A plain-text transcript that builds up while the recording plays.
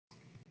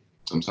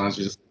Sometimes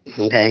you just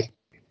Okay.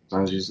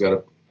 sometimes you just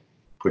gotta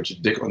put your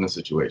dick on the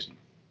situation.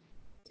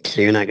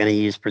 So you're not going to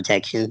use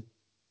protection?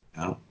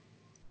 You know?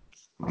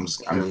 I'm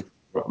just Um,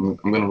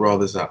 I'm gonna roll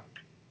this out.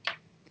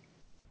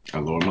 I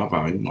lower my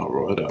volume. I'll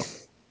roll it up.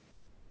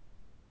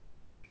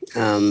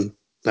 um,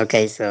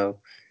 okay, so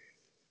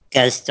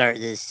got to start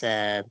this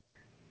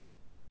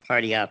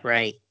party off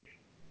right.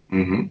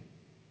 Mm-hmm.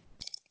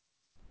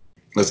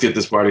 Let's get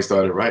this party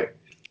started right.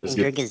 Let's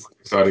I'm get drinking,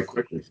 started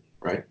quickly,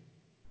 right?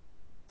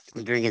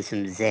 I'm drinking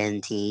some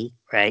Zen tea,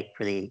 right,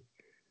 for the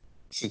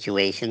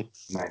situation.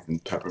 Nice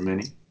and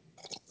pepperminty.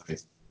 Like,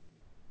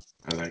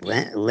 I like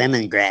it.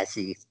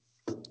 Lemongrassy.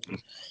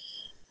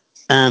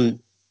 Um,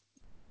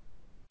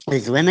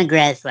 is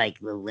lemongrass like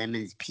the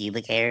lemon's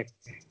pubic hair?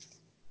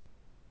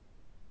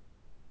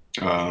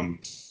 Um,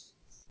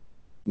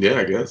 yeah,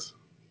 I guess.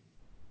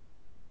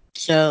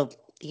 So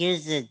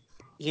here's the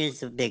here's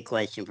the big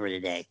question for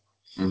today.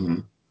 Mm-hmm.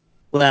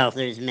 Well,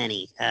 there's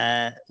many.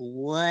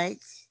 What?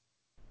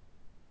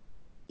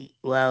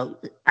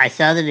 Well, I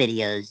saw the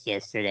videos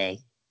yesterday.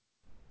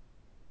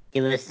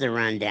 Give us the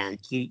rundown.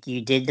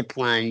 You did the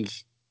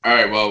plunge. All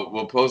right. Well,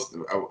 we'll post.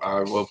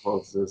 I will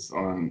post this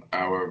on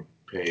our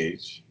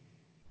page.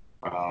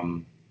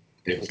 Um,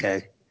 if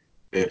Okay.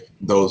 if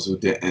those who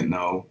didn't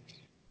know,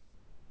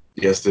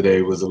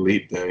 yesterday was a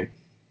leap day,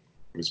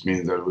 which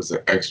means that it was an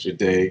extra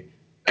day,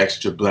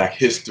 extra Black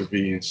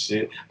history and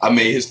shit. I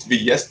made history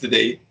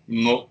yesterday.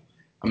 No,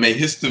 I made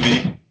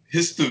history.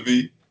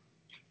 History.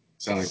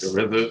 Sound like the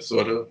RZA,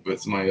 sort of,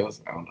 but somebody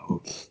else. I don't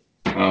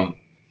know.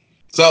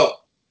 So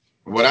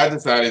what I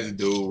decided to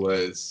do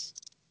was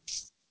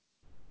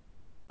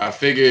I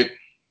figured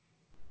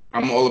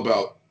I'm all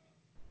about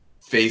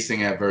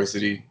facing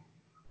adversity,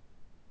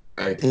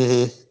 like,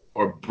 Mm-hmm.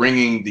 or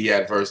bringing the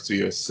adverse to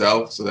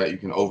yourself so that you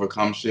can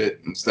overcome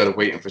shit instead of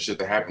waiting for shit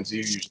to happen to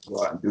you. You just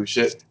go out and do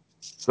shit.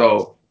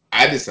 So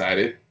I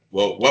decided,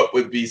 well, what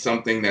would be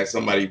something that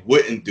somebody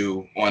wouldn't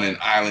do on an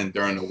island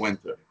during the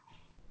winter?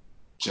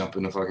 Jump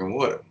in the fucking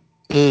water.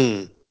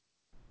 Mm.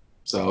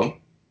 So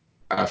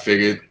I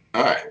figured,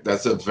 all right,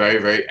 that's a very,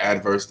 very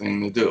adverse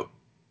thing to do.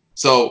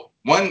 So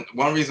one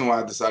reason why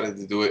I decided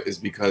to do it is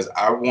because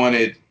I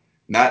wanted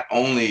not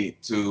only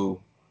to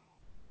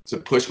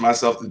push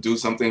myself to do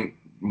something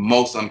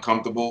most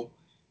uncomfortable,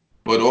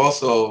 but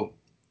also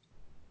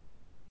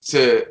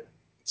to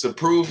to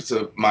prove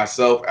to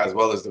myself as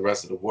well as the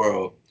rest of the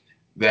world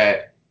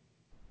that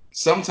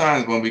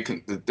sometimes when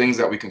the things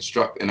that we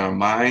construct in our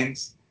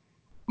minds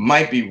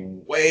might be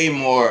way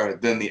more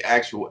than the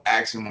actual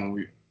action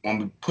when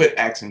we put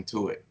action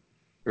to it.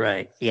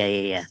 Right. Yeah.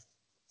 Yeah. Yeah.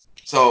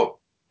 So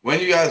when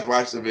you guys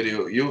watch the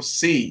video, you'll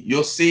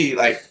see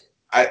like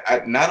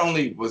I not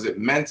only was it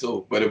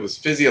mental, but it was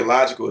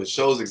physiological. It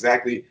shows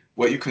exactly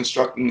what you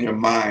construct in your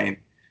mind.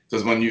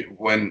 Because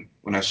when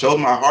I showed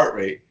my heart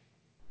rate,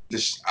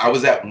 I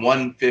was at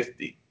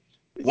 150.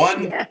 Yeah.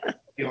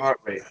 150 heart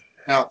rate.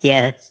 Now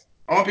Yeah.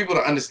 I want people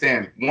to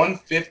understand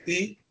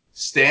 150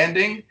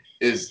 standing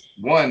is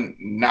one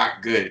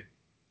not good.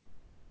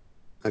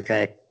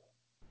 Okay.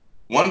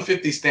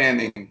 150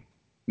 standing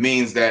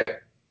means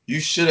that you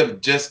should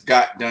have just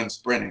got done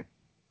sprinting.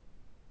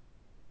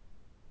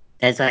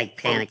 That's like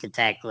panic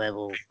attack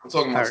level I'm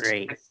talking about heart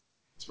rate.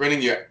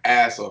 sprinting your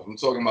ass off. I'm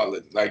talking about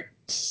like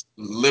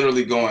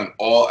literally going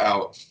all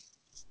out.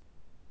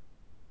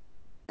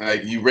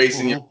 Like you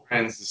racing your Mm-hmm.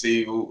 friends to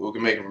see who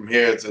can make it from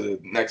here to the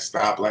next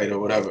stoplight or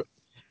whatever.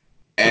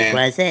 That's And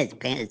what I said.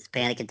 It's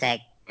panic attack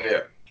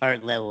yeah,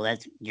 heart level.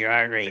 That's your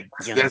heart rate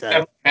that's jumps up.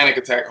 definitely panic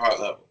attack heart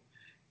level.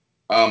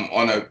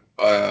 On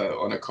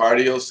a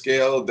cardio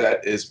scale,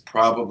 that is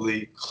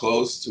probably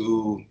close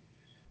to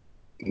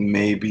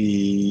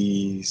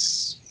maybe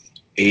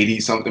 80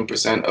 something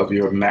percent of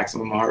your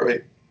maximum heart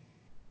rate.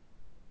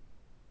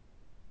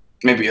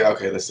 Maybe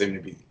okay, let's say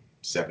maybe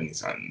 70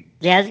 something.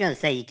 Yeah, I was gonna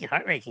say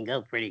heart rate can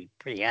go pretty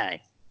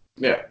high.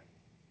 Yeah,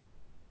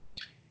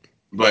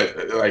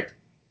 but like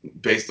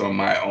based on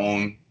my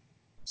own,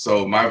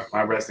 so my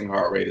resting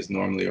heart rate is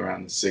normally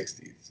around the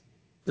 60s.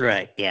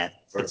 Right. Yeah.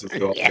 For it to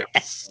go up Yeah.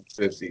 to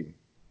 50,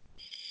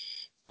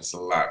 that's a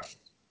lot.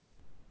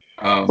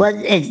 Well,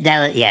 it's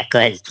that. Yeah. Go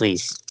ahead,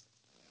 please.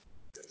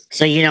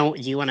 So you don't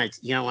you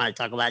don't want to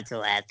talk about it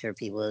till after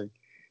people have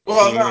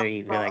Well, seen no, it, or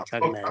you feel like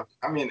talking no, about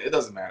it? I mean it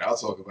doesn't matter. I'll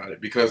talk about it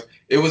because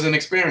it was an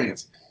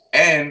experience,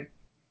 and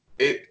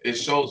it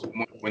shows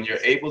when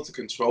you're able to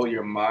control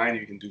your mind,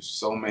 you can do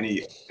so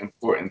many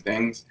important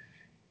things.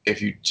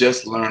 If you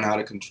just learn how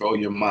to control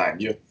your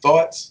mind, your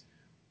thoughts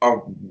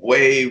are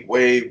way,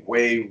 way,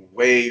 way,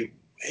 way,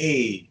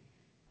 way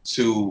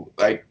too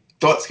like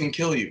thoughts can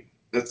kill you.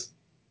 That's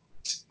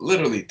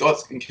literally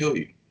thoughts can kill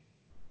you.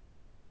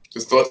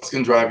 Because thoughts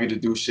can drive you to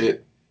do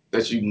shit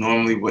that you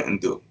normally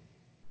wouldn't do.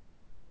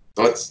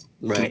 Thoughts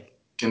can Right.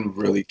 can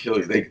really kill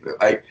you. They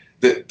like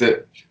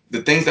the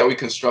things that we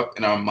construct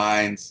in our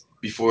minds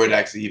before it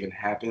actually even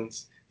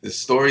happens. The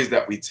stories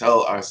that we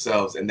tell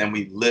ourselves, and then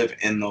we live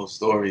in those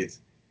stories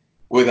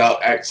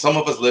without. Some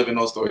of us live in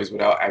those stories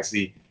without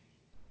actually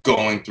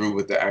going through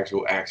with the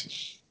actual action.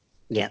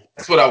 Yeah.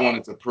 That's what I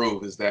wanted to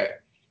prove is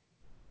that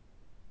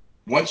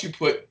once you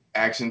put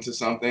action to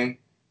something,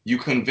 you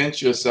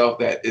convince yourself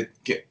that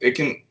it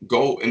can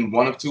go in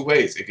one of two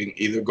ways. It can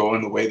either go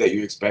in the way that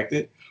you expect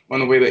it or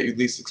in the way that you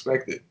least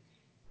expect it.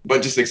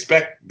 But just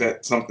expect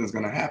that something's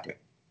going to happen.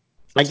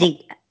 I So,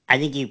 think I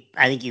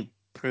think you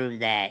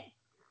proved that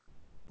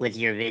with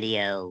your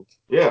video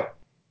yeah.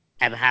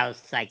 of how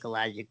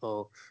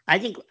psychological. I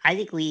think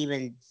we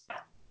even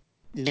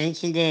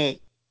mentioned it.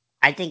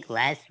 I think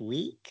last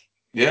week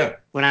Yeah.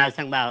 when I was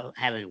talking about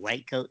having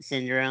white coat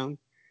syndrome,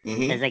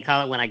 Hmm. as they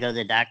call it when I go to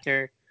the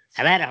doctor.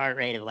 I've had a heart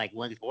rate of like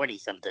 140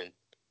 something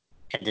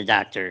at the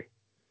doctor,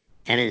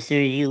 and as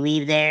soon as you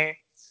leave there,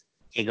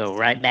 it go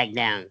right back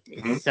down.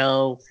 Hmm.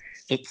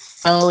 It's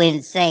so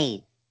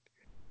insane.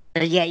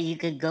 But yeah, you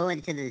could go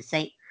into the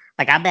same.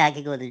 Like I bet I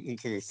could go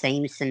into the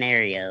same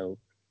scenario.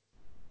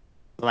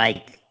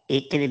 Like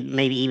it could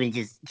maybe even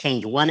just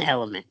change one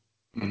element,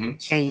 Hmm.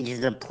 changes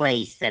the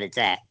place that it's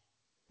at,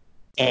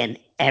 and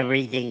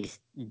everything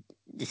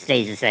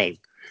stays the same.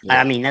 Yeah.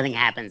 I mean, nothing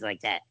happens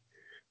like that.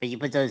 But you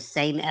put those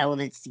same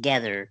elements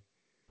together.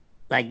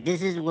 Like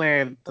this is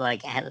where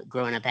like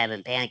growing up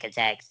having panic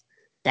attacks.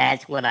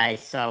 That's what I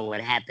saw would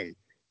happen.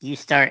 You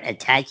start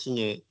attaching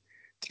it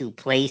to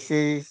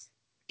places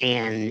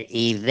and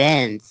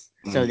events,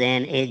 so Hmm.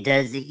 then it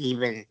doesn't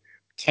even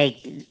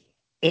take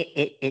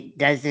it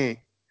doesn't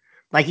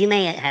like you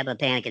may have a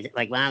panic attack.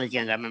 Like when I was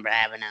younger, I remember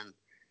having them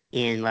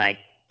in like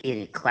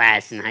in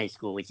class in high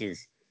school, which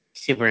is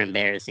super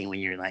embarrassing when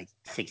you're like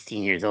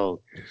 16 years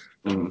old.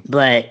 Hmm.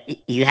 But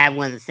you have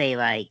one that say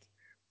like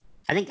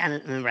I think I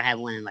remember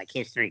having one in like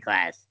history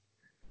class.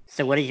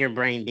 So what does your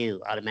brain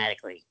do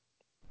automatically?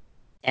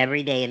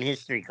 Every day in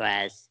history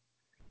class,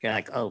 you're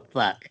like, oh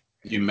fuck.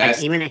 You Like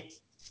match even if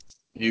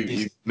you,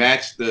 you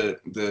match the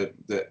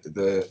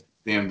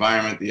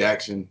environment, the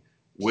action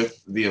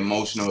with the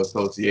emotional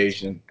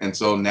association, and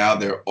so now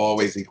they're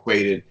always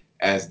equated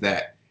as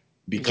that.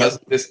 Because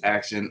yep. of this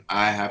action,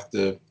 I have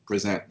to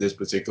present this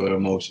particular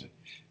emotion.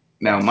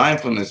 Now,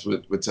 mindfulness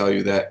would tell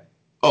you that,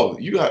 oh,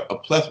 you got a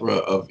plethora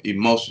of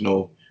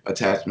emotional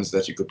attachments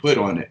that you could put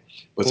on it,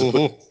 but to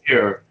put Mm-hmm.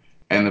 fear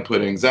and to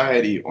put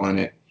anxiety on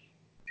it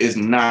is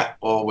not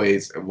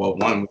always, well,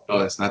 one, we know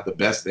that's not the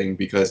best thing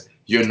because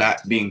you're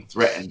not being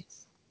threatened.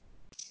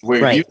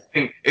 We're Right.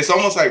 using, it's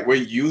almost like we're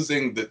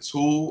using the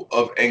tool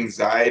of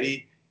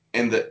anxiety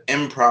in the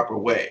improper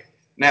way.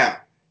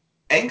 Now,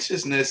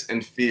 anxiousness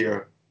and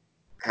fear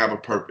have a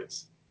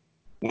purpose.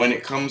 When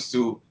it comes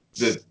to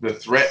the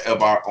threat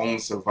of our own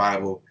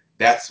survival,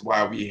 that's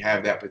why we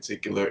have that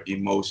particular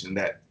emotion,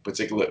 that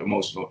particular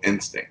emotional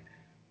instinct.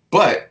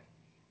 But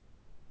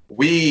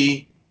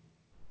we,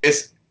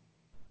 it's,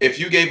 if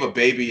you gave a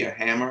baby a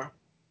hammer,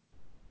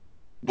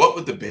 what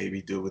would the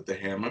baby do with the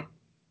hammer?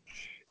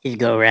 Just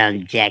go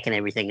around jacking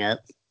everything up.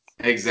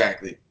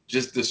 Exactly.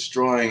 Just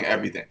destroying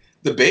everything.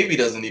 The baby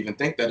doesn't even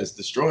think that it's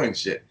destroying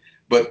shit.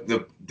 But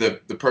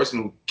the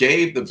person who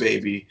gave the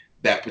baby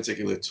that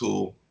particular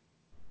tool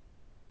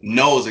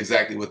knows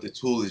exactly what the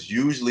tool is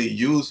usually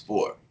used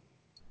for.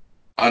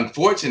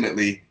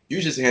 Unfortunately,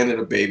 you just handed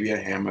a baby a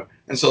hammer,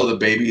 and so the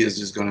baby is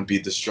just going to be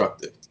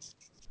destructive.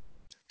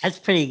 That's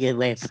a pretty good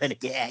way of putting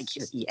it.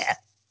 Actually, yeah,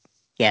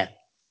 yeah,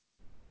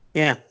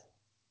 yeah.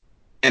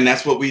 And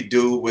that's what we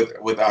do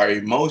with our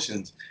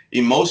emotions.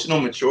 Emotional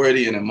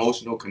maturity and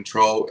emotional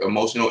control,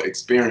 emotional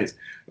experience.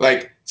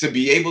 Like to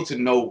be able to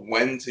know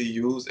when to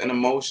use an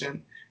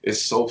emotion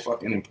is so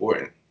fucking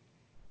important.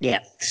 Yeah.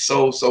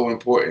 So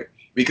important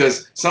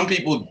because some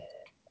people,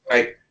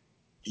 like,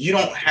 you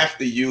don't have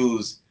to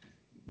use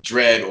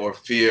dread or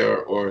fear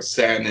or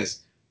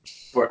sadness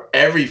for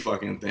every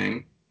fucking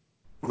thing.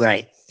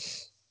 Right.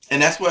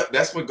 And that's what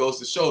goes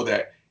to show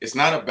that it's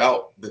not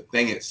about the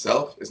thing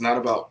itself. It's not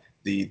about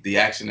the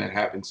action that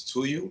happens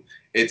to you.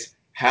 It's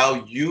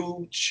how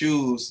you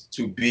choose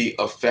to be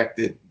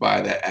affected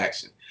by that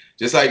action.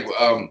 Just like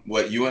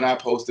what you and I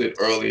posted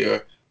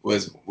earlier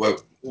was,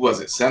 what, who was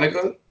it,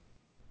 Seneca?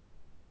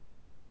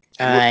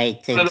 I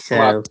One think of the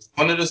so.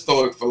 one of the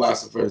Stoic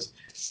philosophers.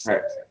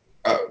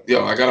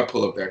 Yo, I gotta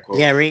pull up that quote.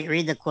 Yeah,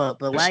 read the quote.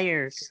 But while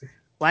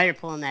you're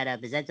pulling that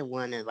up, is that the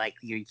one that like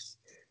you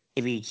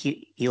if you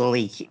you're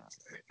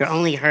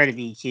only hurt if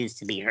you choose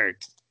to be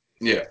hurt?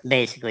 Yeah,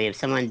 Basically, if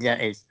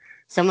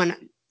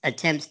someone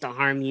attempts to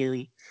harm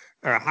you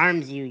or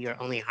harms you,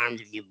 you're only harmed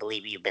if you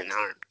believe you've been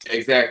harmed.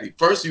 exactly.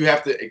 First you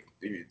have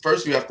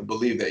to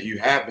believe that you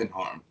have been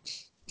harmed.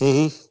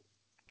 Mm-hmm.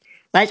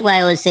 That's why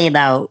I would say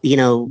about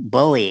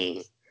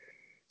bullying.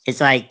 It's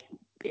like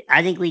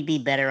I think we'd be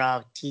better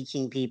off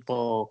teaching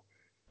people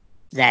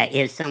that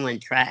if someone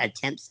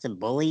attempts to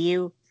bully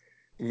you,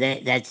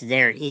 that's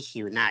their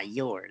issue, not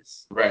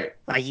yours. Right.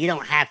 Like you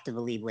don't have to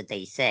believe what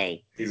they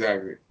say.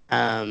 Exactly.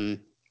 Um,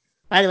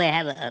 by the way, I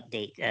have an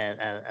update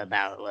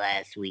about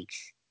last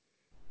week's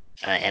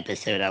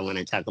episode. I want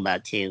to talk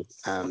about too.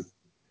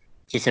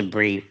 Just a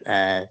brief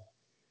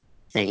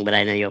thing, but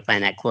I know you'll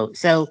find that quote.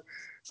 So,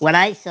 what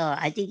I saw,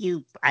 I think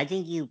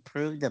you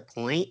proved the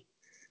point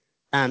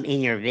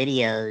in your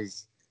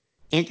videos.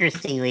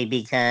 Interestingly,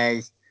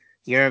 because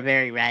you're a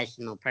very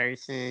rational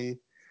person,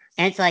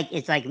 and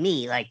it's like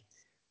me, like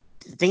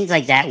things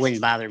like that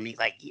wouldn't bother me.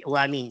 Like,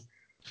 well, I mean,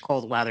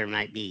 cold weather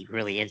might be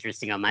really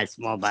interesting on my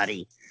small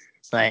body,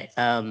 but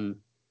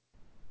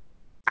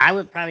I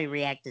would probably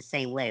react the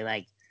same way.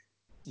 Like,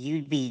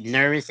 you'd be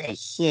nervous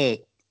as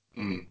shit.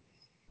 Mm,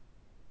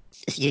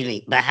 Excuse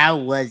me, but how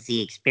was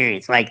the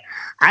experience? Like,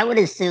 I would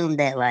assume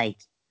that like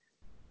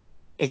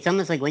it's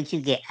almost like once you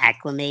get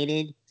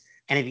acclimated,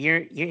 and if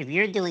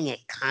you're doing it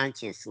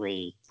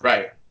consciously,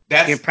 right. you're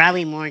That's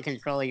probably more in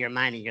control of your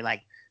mind, and you're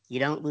like you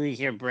don't lose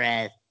your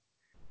breath.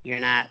 You're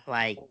not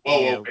like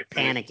whoa, wait a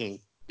minute. panicking,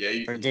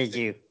 Yeah, or did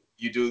you?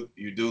 you do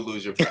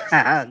lose your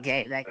breath.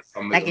 Okay, that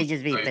I'm that gonna could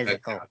just be tell you that now.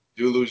 physical.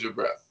 You do lose your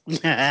breath.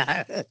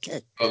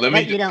 Okay. So let me But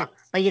just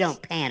you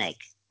don't panic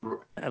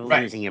of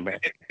right. losing your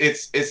breath.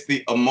 It's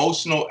the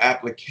emotional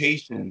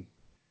application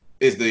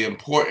is the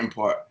important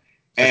part.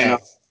 And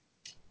Okay.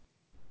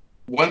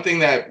 one thing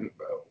that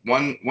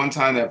one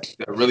time that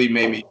really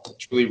made me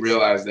truly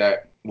realize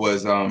that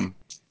was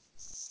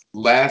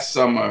last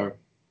summer,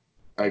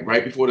 like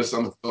right before the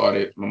summer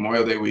started,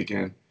 Memorial Day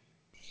weekend.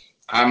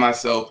 I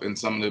myself and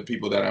some of the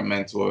people that I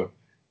mentor,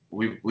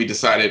 we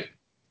decided,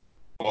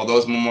 although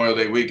it's Memorial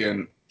Day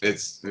weekend,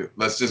 it's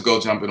let's just go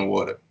jump in the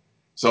water.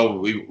 So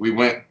we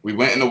went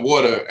in the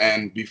water,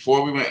 and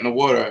before we went in the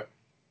water,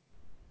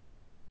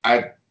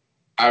 I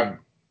I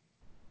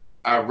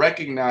I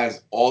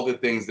recognize all the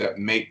things that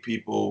make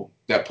people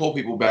that pull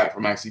people back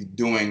from actually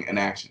doing an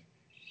action.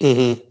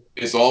 Mm-hmm.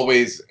 It's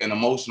always an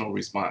emotional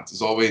response.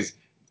 It's always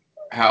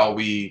how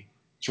we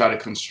try to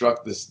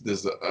construct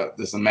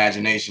this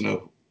imagination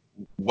of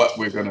what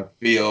we're gonna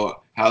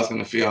feel, how it's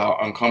gonna feel, how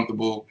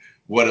uncomfortable,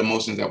 what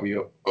emotions that we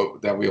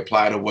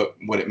apply to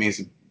what it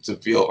means to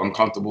feel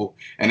uncomfortable,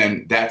 and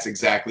then that's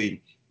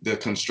exactly the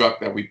construct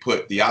that we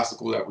put, the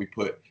obstacle that we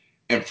put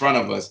in front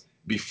of us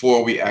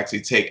before we actually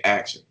take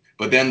action.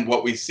 But then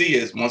what we see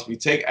is once we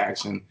take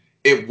action,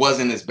 it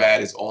wasn't as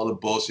bad as all the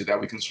bullshit that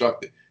we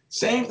constructed.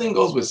 Same thing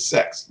goes with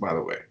sex, by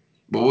the way,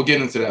 but we'll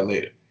get into that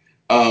later.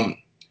 Um,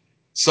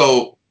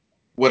 so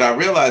what I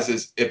realize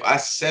is if I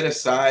set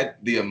aside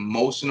the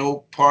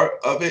emotional part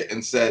of it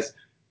and says,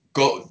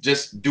 go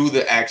just do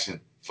the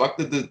action. Fuck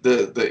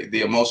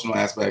the emotional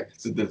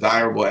aspect, the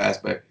desirable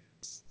aspect.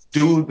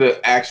 Do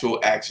the actual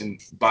action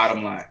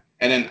bottom line.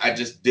 And then I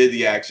just did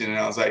the action and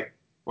I was like,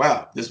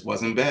 wow, this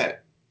wasn't bad.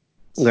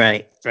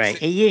 Right. Right.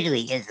 It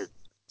usually isn't.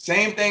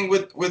 Same thing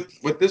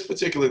with this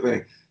particular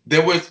thing.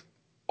 There was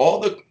all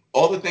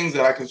the things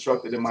that I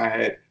constructed in my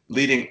head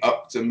leading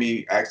up to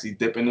me actually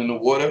dipping in the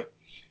water.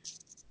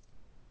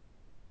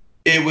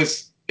 It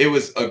was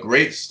a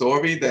great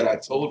story that I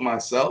told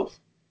myself,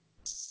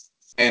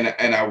 and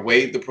I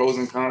weighed the pros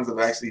and cons of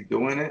actually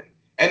doing it,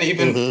 and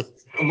even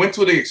Mm-hmm. went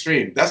to the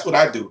extreme. That's what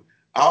I do.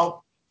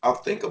 I'll I'll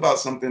think about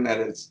something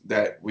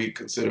that we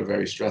consider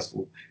very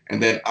stressful,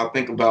 and then I'll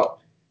think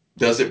about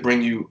does it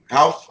bring you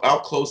how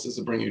close does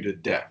it bring you to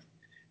death,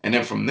 and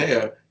then from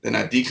there, then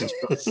Okay.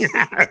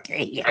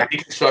 I Yeah.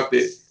 deconstruct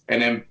it,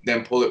 and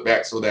then pull it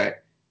back so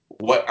that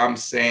what I'm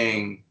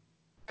saying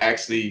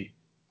actually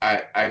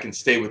I can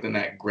stay within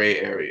that gray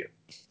area,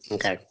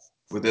 Okay.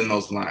 within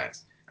those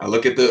lines. I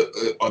look at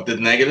the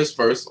negatives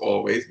first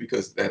always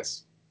because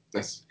that's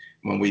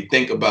when we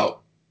think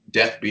about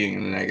death being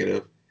in the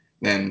negative,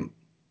 then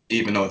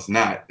even though it's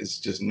not, it's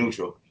just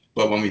neutral.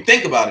 But when we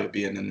think about it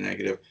being in the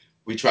negative,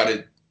 we try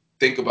to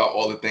think about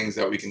all the things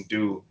that we can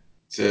do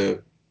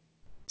to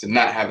to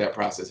not have that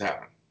process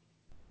happen.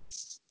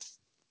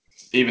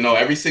 Even though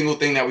every single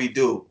thing that we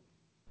do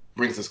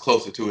brings us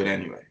closer to it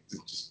anyway.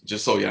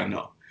 Just so y'all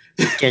know.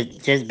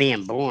 Just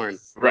being born.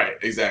 Right,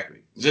 exactly.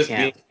 Just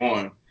Yeah. being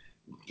born.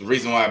 The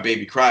reason why a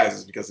baby cries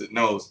is because it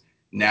knows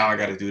now I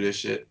got to do this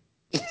shit.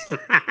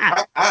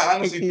 I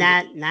honestly do.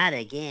 Not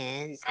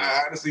again.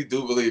 I honestly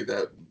do believe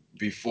that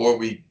before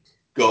we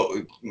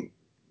go,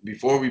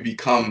 before we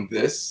become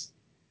this,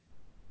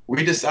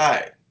 we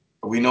decide.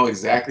 We know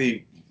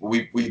exactly.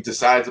 We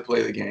decide to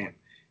play the game,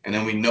 and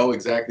then we know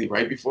exactly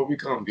right before we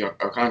come.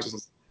 Our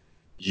consciousness.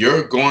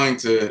 You're going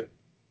to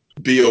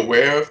be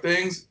aware of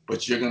things,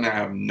 but you're gonna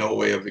have no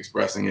way of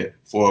expressing it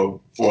for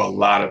a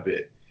lot of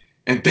it.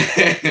 And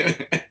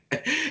then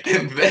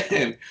and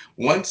then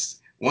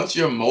once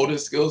your motor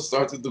skills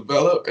start to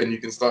develop and you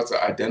can start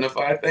to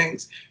identify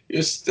things,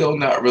 you're still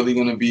not really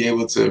gonna be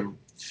able to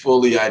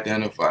fully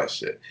identify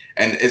shit.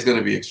 And it's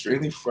gonna be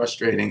extremely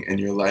frustrating in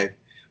your life.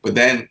 But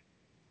then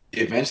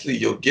eventually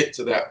you'll get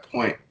to that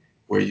point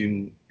where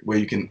you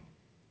can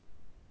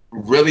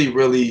really,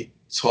 really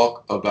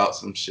talk about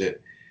some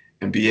shit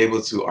and be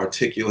able to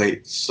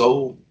articulate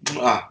so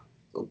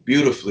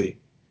beautifully.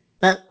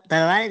 But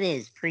a lot of it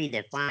is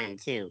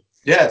predefined too.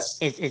 Yes.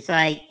 It's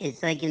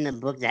like in the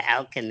book The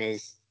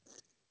Alchemist,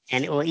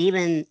 and or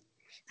even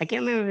I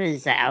can't remember if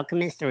it's The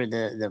Alchemist or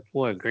the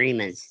Four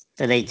Agreements.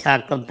 So they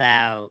talk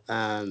about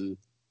the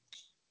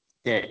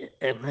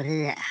what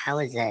is it? How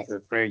is that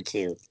referred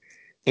to?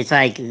 It's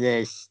like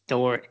the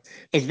story.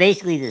 It's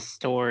basically the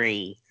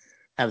story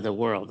of the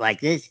world.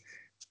 Like this,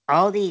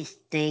 all these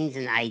things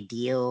and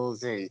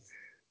ideals and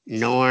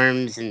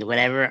norms and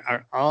whatever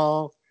are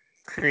all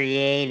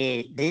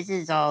created. This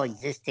is all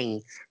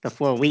existing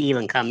before we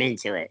even come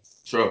into it.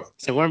 Sure.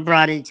 So we're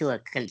brought into a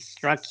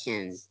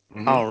construction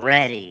Hmm.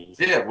 already.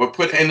 Yeah, we're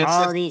put So in the all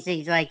system. these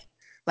things,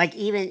 like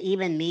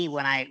even me,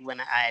 when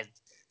I've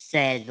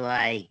said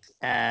like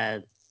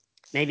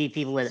maybe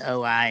people with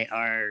OI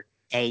are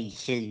a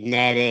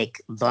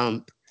genetic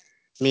bump,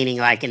 meaning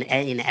like in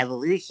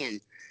evolution.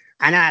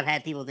 I know I've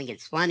had people think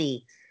it's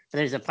funny, but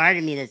there's a part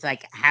of me that's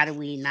like, how do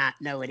we not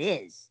know it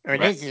is or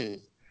it Right.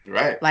 isn't?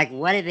 Right. Like,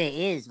 what if it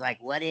is? Like,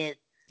 what if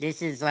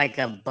this is like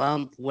a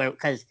bump where,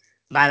 because,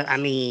 but I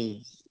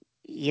mean,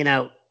 you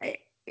know,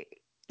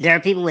 there are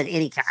people with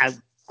any kind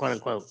of quote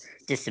unquote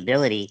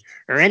disability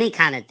or any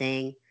kind of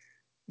thing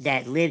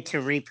that live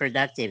to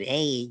reproductive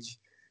age.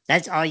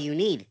 That's all you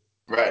need.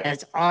 Right.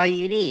 That's all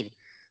you need.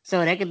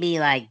 So there could be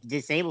like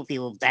disabled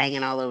people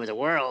banging all over the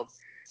world,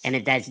 and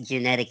if that's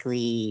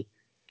genetically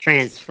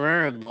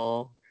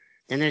transferable,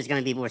 then there's going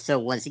to be more. So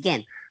once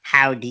again,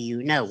 how do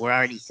you know? We're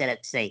already set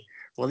up to say,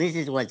 well, this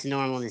is what's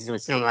normal. This is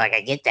what's normal. Like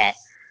I get that,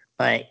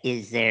 but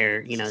is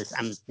there? You know,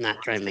 I'm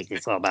not trying to make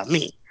this all about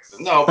me,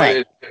 No,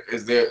 but but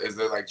is there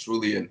like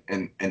truly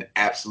an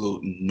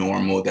absolute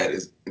normal that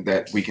is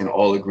that we can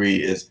all agree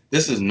is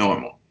this is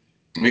normal?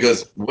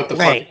 Because what the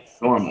fuck right,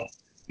 is normal?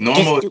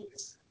 Normal,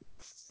 just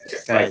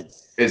do. Go like, ahead.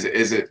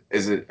 is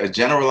it a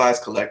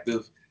generalized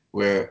collective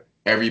where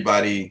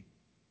everybody,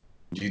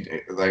 you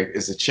like,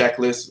 it's a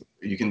checklist?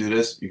 You can do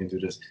this, you can do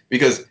this,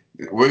 because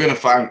we're gonna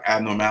find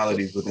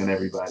abnormalities within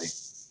everybody.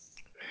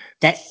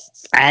 That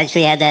I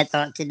actually had that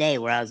thought today,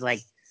 where I was like,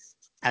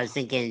 I was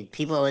thinking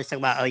people always talk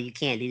about, oh, you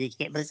can't do this, you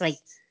can't, but it's like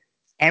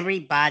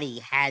everybody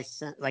has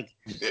some, like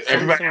some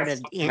Everybody sort has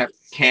of. something that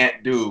they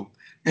can't do.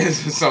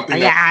 It's Oh something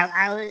that,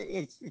 yeah,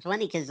 it's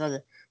funny because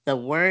the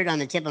word on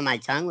the tip of my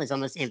tongue was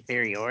almost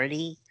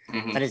inferiority,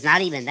 hmm, but it's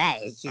not even that.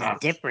 It's just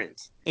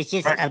different. It's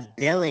just right,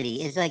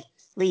 ability. It's like,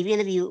 well, even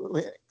if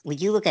you would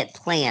you look at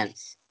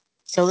plants.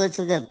 So let's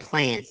look at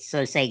plants.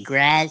 So say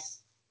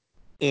grass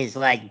is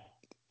like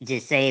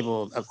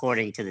disabled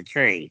according to the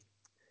tree,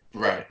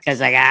 right, because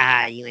like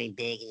you ain't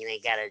big and you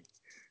ain't got a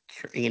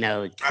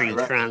right, tree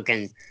right. trunk,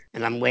 and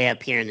I'm way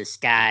up here in the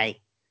sky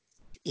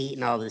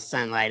eating all the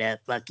sunlight up.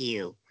 Fuck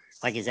you.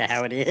 Like, is that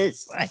how it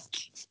is? Like,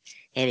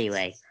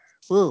 anyway,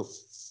 woo.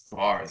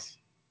 Bars.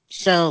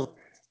 So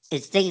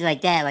it's things like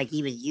that, like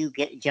even you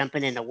get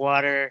jumping in the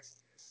water,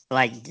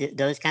 like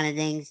those kind of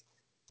things,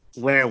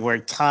 where we're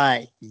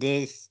taught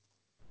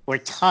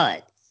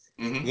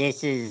Hmm.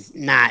 this is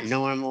not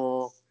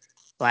normal.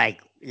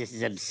 Like, this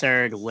is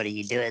absurd. What are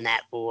you doing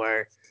that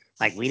for?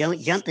 Like, we don't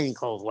jump in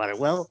cold water.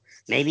 Well,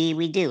 maybe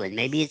we do, and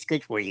maybe it's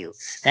good for you.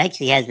 It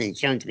actually has been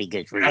shown to be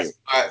good for you.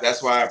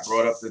 That's why I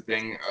brought up the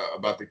thing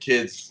about the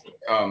kids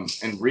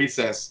in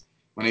recess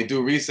when they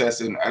do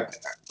recess, and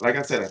like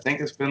I said, I think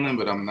it's Finland,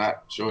 but I'm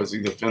not sure. It's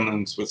either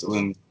Finland,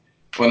 Switzerland,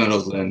 one of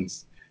those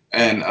lands,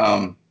 and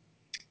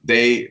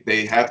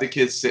they have the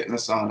kids sit in the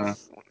sauna,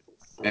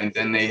 and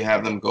then they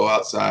have them go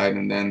outside,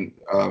 and then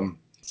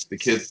the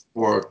kids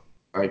pour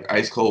like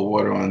ice cold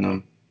water on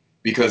them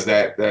because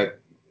that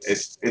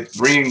it's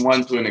bringing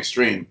one to an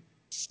extreme.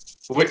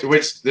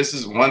 Which this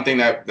is one thing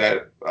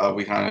that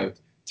we kind of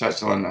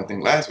touched on, I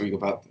think, last week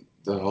about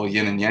the whole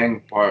yin and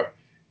yang part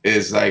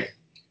is like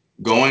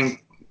going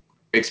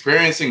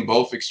experiencing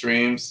both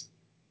extremes.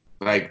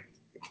 Like,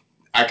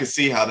 I could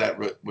see how that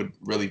would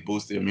really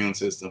boost the immune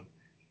system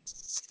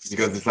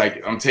because it's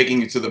like I'm taking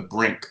you to the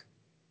brink.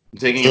 I'm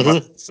taking your body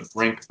Mm-hmm. to the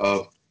brink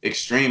of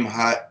extreme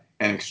hot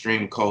and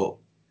extreme cold.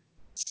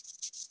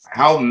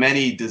 How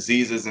many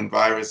diseases and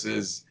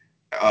viruses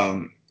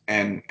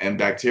and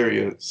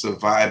bacteria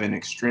survive in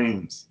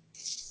extremes?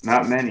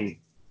 Not many.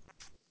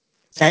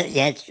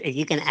 Yeah, if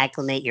you can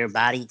acclimate your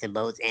body to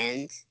both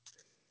ends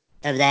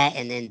of that,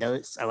 and then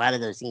a lot of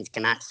those things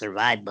cannot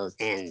survive both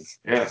ends.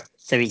 Yeah.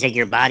 So if you take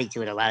your body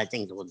to it, a lot of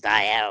things will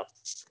die out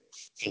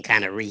and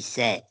kind of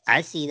reset.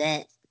 I see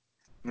that.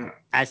 Yeah.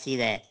 I see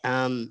that.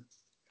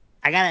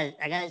 I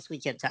gotta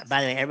switch up.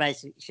 By the way, everybody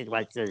should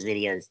watch those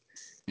videos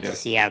to Yes.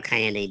 see how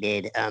Kanye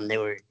did.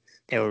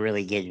 They were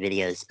really good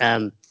videos.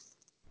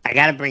 I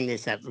gotta bring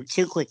this up.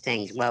 Two quick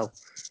things. Well,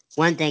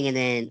 one thing and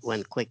then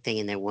one quick thing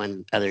and then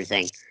one other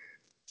thing.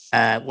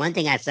 One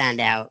thing I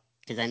found out,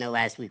 because I know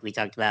last week we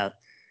talked about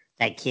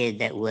that kid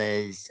that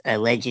was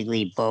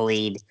allegedly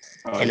bullied,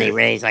 Oh and they yeah.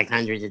 raised like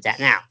hundreds of that.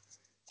 Now,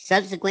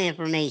 subsequent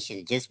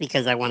information, just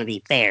because I want to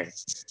be fair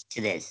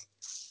to this,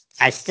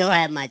 I still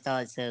have my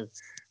thoughts of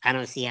I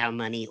don't see how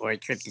money or a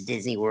trip to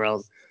Disney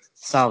World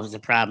solves the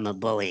problem of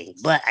bullying.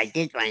 But I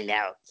did find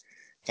out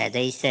that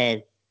they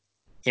said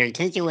their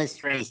intention was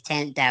to raise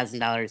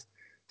 $10,000.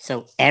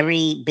 So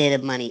every bit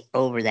of money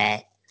over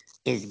that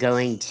is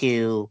going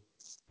to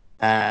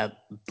uh,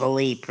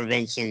 bully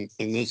prevention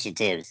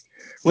initiatives,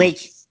 Mm.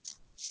 which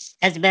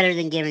that's better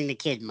than giving the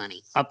kid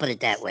money. I'll put it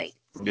that way.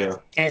 Yeah.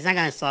 Okay, it's not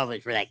going to solve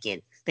it for that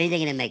kid. If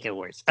anything, it'll make it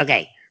worse.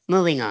 Okay,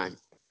 moving on.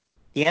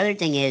 The other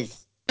thing is,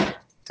 a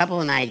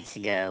couple of nights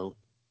ago,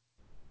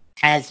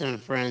 had some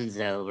friends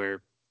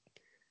over,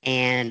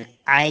 and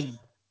I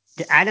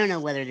don't know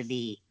whether to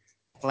be.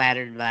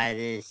 flattered by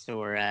this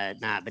or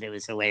not, but it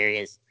was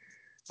hilarious.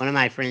 One of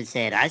my friends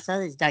said, I saw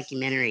this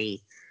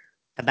documentary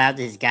about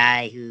this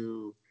guy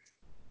who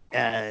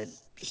uh,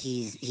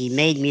 he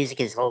made music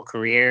his whole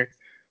career,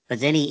 but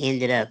then he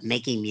ended up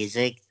making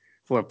music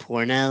for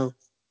porno,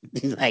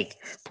 like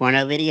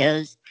porno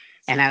videos,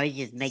 and I was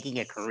just making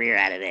a career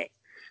out of it.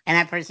 And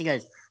that person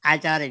goes, "I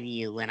thought of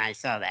you when I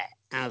saw that."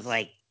 I was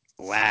like,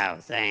 "Wow,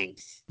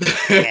 thanks."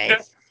 Okay,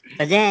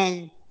 but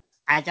then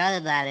I thought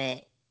about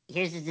it.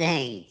 Here's the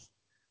thing.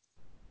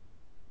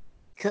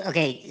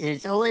 Okay,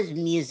 there's always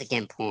music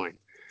in porn.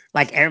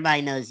 Like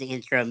everybody knows the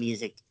intro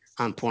music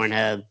on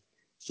Pornhub.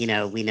 You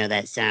know, we know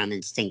that sound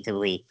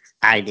instinctively.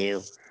 I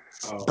do.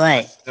 Oh,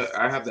 But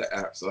I have the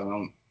app,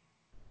 so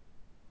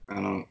I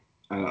don't,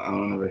 I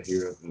don't ever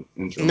hear the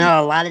intro music.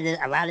 no, a lot of the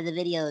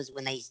videos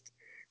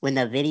when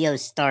the video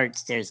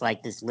starts, there's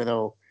like this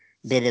little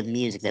bit of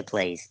music that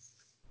plays.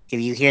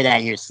 If you hear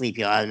that in your sleep,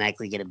 you'll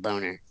automatically get a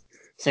boner.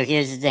 So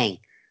here's the thing.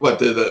 What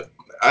the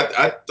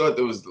I thought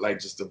there was like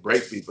just a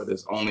breakbeat, but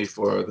it's only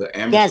for the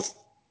amateur. Yes.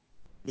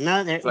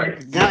 No, there. It's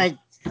like No.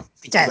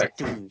 it's like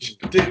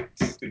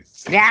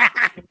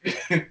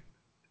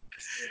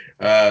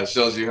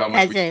shows you how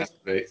much we That's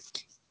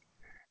it.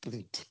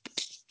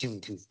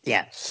 masturbate.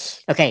 Yeah.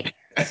 Okay.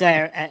 So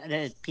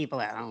the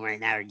people at home right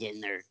now are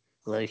getting their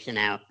lotion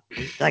out.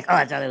 Like, oh,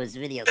 I thought it was a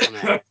video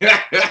coming up.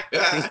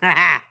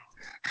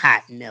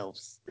 Hot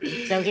milfs.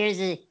 So here's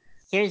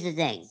the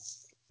thing.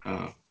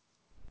 uh,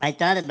 I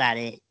thought about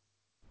it.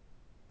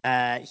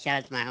 Shout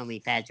out to my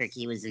homie Patrick.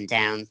 He was in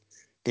town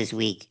this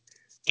week,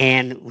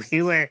 and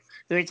we were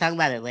talking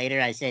about it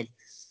later. I said,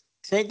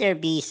 could there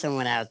be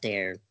someone out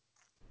there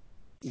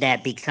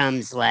that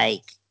becomes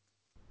like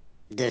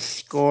the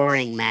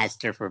scoring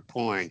master for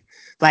porn?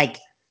 Like,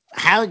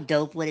 how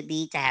dope would it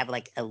be to have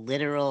like a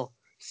literal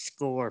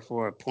score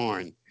for a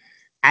porn?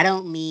 I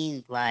don't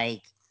mean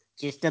like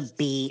just a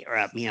beat or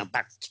a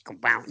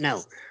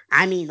no.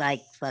 I mean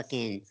like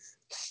fucking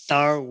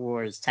Star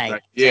Wars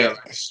like yeah, type.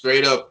 like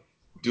straight up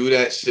do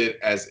that shit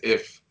as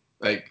if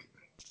like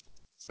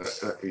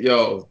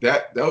yo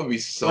that would be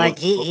so Like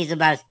he, dope. he's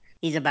about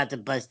he's about to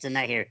bust a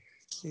nut here.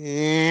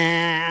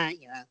 Yeah. It's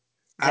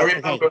I like okay,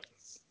 remember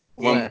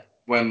when what?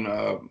 when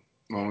uh,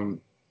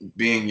 when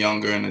being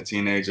younger and a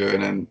teenager,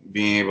 and then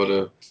being able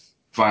to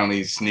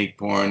finally sneak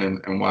porn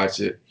and watch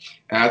it.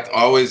 And I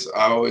always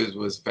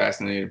was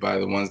fascinated by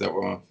the ones that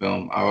were on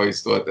film. I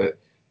always thought that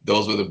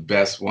those were the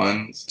best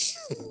ones.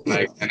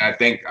 Like, and I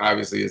think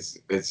obviously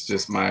it's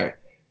just my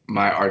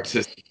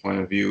artistic point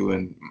of view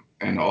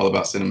and all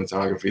about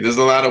cinematography. There's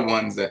a lot of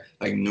ones that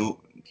like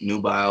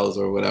nubiles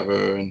or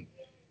whatever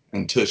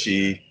and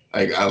tushy.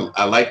 Like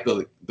I like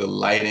the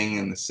lighting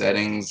and the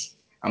settings.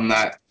 I'm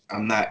not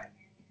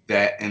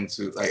that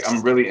into like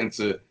I'm really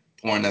into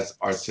porn that's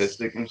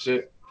artistic and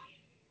shit.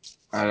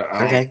 I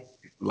don't Okay.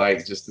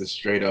 like just the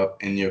straight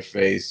up in your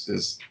face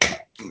just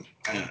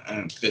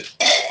and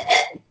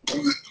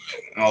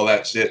all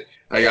that shit.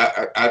 Like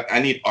I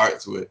need art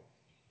to it.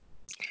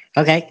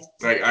 Okay.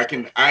 Like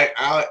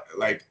I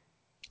like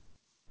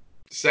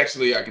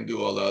sexually I can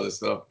do all the other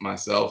stuff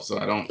myself, so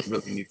I don't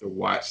really need to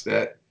watch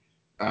that.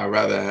 I'd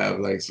rather have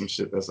like some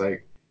shit that's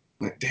like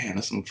damn,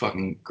 that's some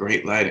fucking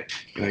great lighting.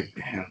 Like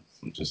damn,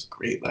 some just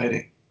great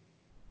lighting.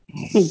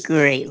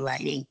 Great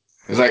lighting.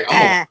 It's like I'm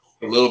gonna Ah,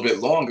 wait a little bit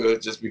longer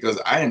just because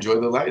I enjoy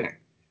the lighting.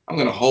 I'm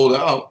gonna hold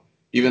out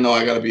even though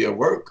I gotta be at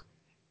work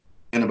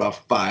in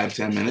about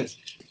 5-10 minutes.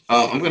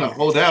 I'm gonna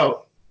hold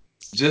out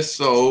just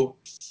so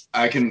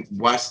I can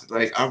watch.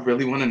 Like I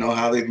really want to know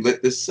how they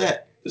lit this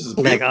set. This is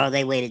like beautiful. oh,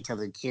 they waited till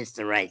just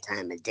the right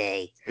time of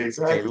day.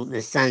 Exactly.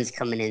 The sun's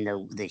coming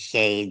in the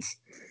shades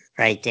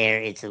right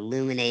there. It's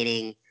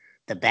illuminating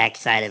the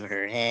backside of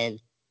her head.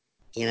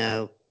 You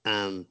know.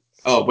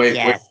 Oh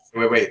Yeah.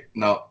 wait.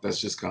 No, that's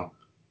just come.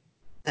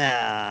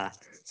 Uh,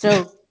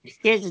 so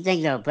here's the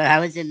thing though, but I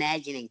was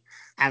imagining,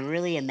 I'm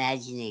really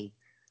imagining,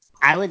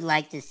 I would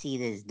like to see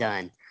this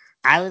done.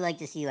 I would like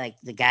to see like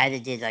the guy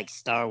that did like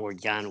Star Wars,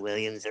 John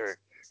Williams or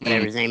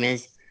whatever Mm. his name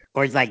is,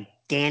 or it's like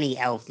Danny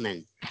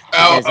Elfman who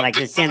Oh, does like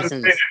The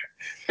Simpsons.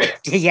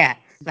 Yeah,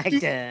 like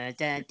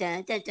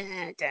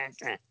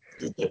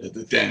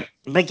damn.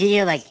 but can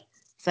you like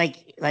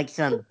it's like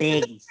some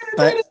big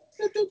but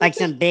like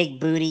some big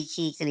booty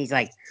cheeks, and he's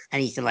like I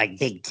need some like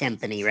big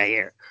timpani right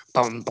here,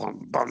 boom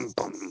boom boom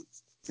boom.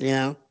 You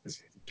know.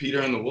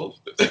 Peter and the Wolf.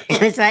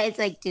 It's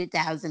like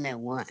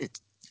 2001.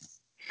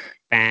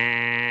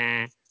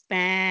 Bah,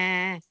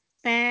 bah,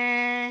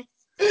 bah,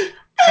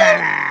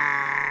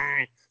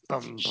 bah.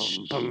 Boom,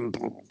 boom, boom,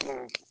 boom,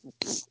 boom.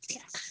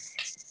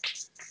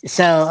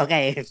 So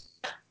okay,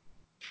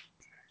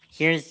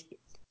 here's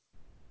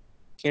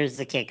here's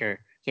the kicker.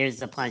 Here's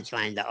the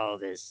punchline to all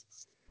this.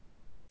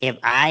 If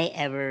I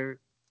ever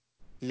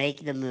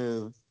make the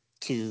move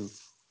to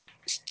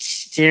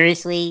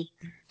seriously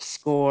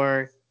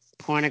score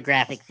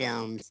pornographic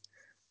films,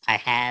 I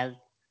have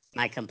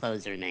my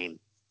composer name,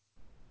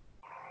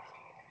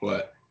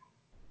 What?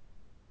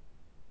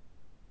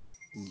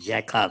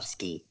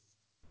 Jchaikovsky.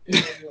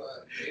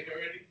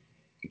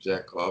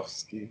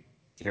 Jchaikovsky.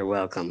 You're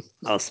welcome.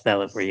 I'll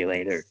spell it for you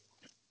later.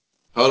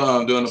 Hold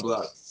on, I'm doing the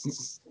block.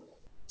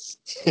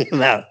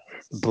 About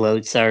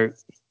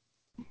Blozart.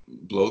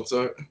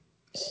 Blowtorch.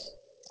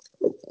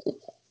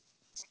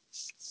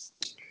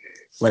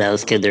 What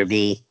else could there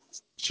be?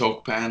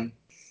 Choke pan.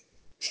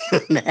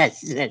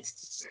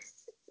 That's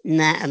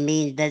not. I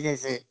mean, that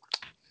doesn't.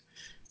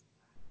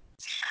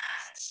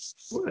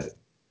 What? What the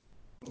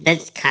fuck?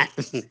 That's kind.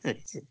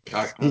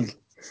 Cock pan.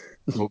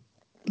 Nope.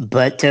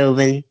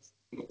 Beethoven.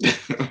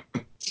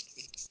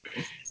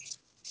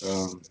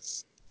 um,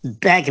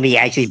 That could be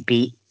actually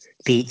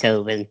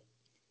Beethoven.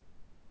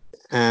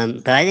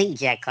 But I think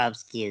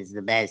Tchaikovsky is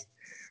the best.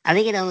 I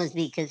think it almost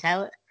because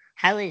how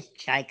is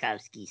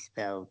Tchaikovsky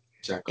spelled?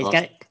 It's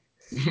got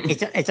Jchaikovsky.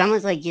 it's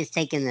almost like just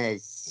taking the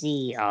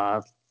C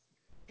off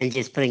and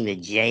just putting the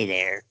J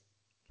there.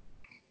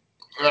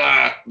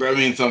 That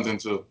means something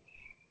too.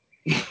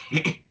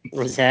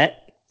 What's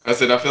that? I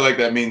said I feel like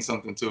that means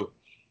something too.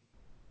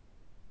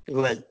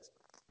 What?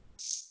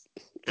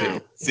 The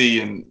Oh,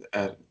 C and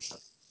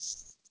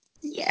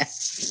yeah,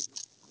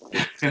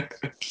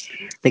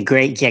 the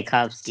Great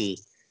Tchaikovsky.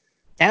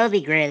 That would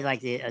be great,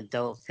 like the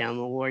adult film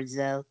awards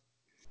though.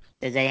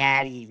 That they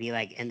have you be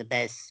like, and the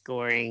best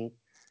scoring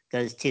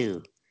goes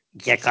to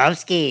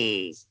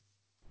Tchaikovsky.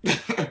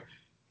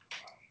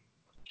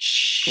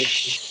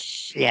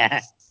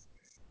 Yeah.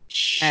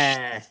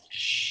 Uh,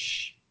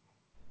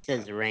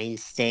 says rain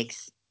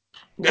sticks.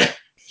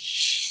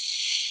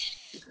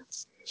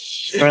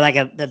 Or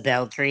like the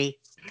bell tree.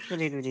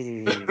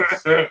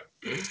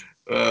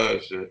 Oh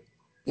shit.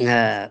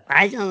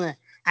 I don't.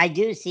 I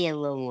do see it a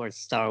little more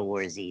Star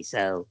Warsy,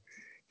 so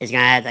it's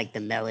gonna have like the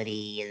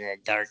melody and the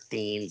dark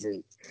themes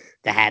and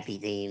the happy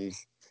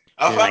themes,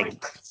 I and finally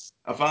like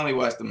I finally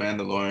watched The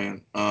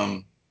Mandalorian.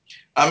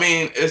 I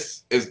mean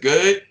it's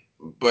good,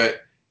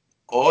 but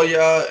all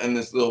y'all and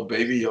this little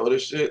baby Yoda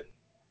shit.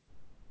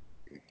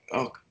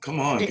 Oh come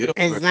on, get over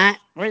it's it. not.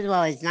 First of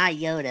all, it's not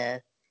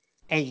Yoda,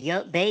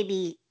 and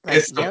baby like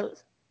It's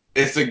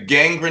it's a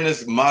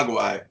gangrenous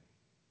mogwai.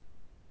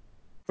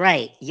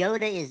 Right,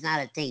 Yoda is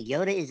not a thing.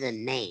 Yoda is a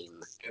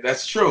name.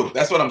 That's true.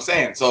 That's what I'm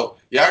saying. So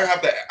y'all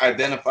have to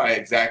identify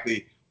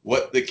exactly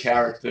what the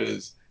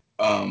character's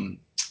um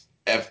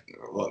F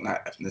well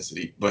not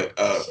ethnicity, but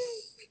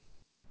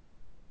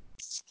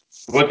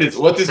what this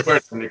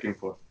word I'm looking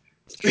for.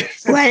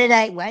 Why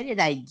did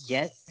I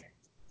just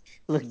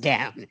look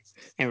down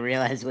and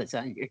realize what's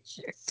on your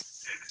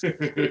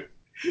shirt?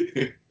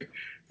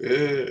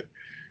 Yeah.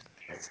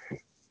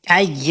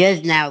 I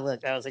just now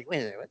looked. I was like, wait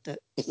a minute, what the?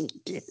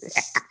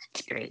 It's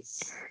great.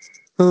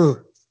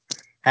 Ooh,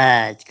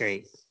 it's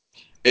great.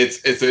 It's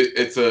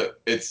a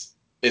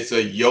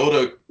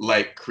Yoda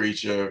like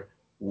creature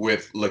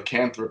with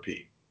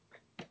lycanthropy.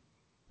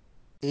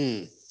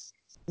 Mm,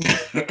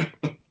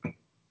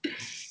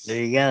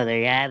 there you go. There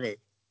you have it.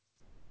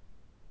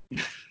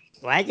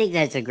 Well, I think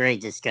that's a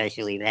great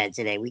discussion we've had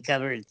today. We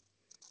covered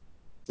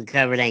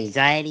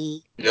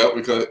anxiety Yep,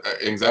 because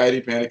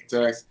anxiety, panic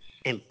attacks,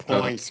 and uh,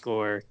 porn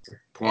score.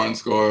 porn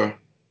score.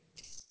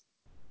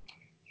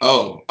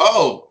 Oh,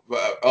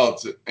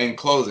 in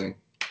closing,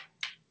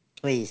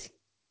 Please.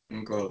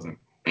 in closing.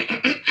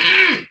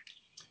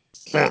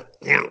 Yeah.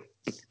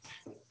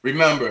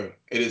 Remember,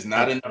 it is Oh,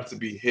 not enough to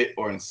be hit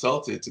or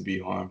insulted to be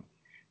harmed.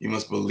 You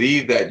must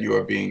believe that you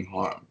are being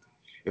harmed.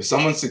 If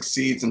someone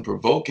succeeds in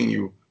provoking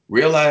you,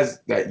 realize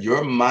that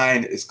your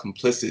mind is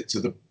complicit to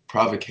the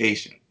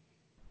provocation.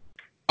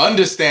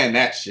 Understand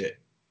that shit,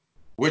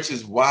 which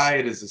is why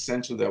it is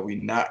essential that we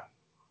not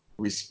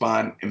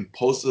respond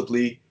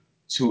impulsively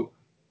to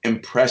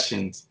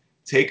impressions.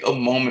 Take a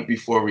moment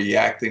before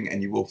reacting,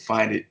 and you will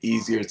find it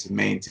easier to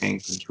maintain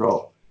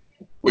control.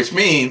 Which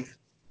means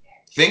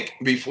think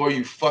before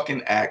you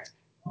fucking act.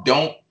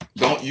 Don't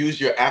don't use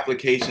your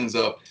applications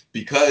of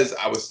because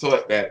I was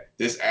taught that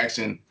this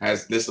action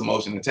has this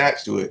emotion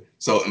attached to it.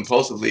 So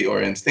impulsively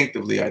or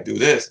instinctively I do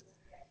this.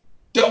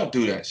 Don't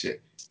do that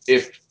shit.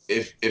 If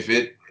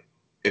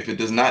it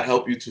does not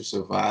help you to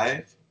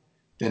survive,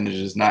 then it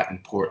is not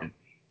important.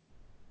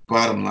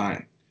 Bottom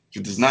line. If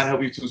it does not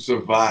help you to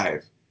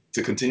survive,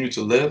 to continue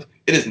to live,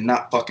 it is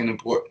not fucking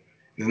important.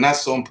 It's not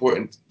so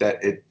important that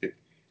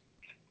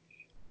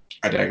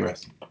I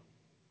digress.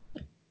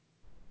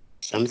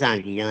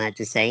 sometimes you don't have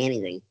to say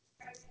anything.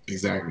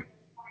 Exactly.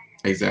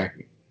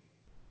 Exactly.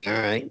 All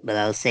right, but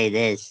I'll say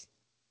this: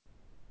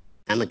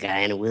 I'm a guy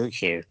in a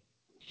wheelchair,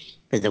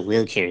 but the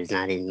wheelchair is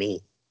not in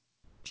me.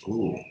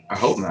 Ooh, I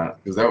hope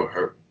not, because that would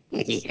hurt.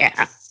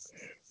 Yeah.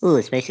 Ooh,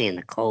 especially in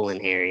the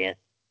colon area.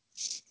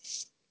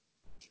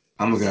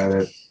 I'm a guy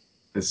that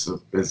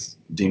is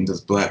deemed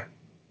as black,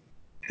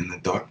 and the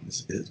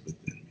darkness is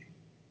within me.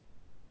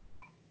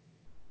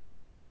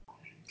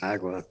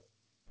 Agua.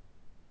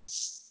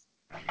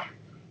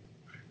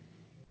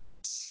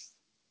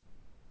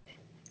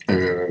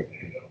 Uh,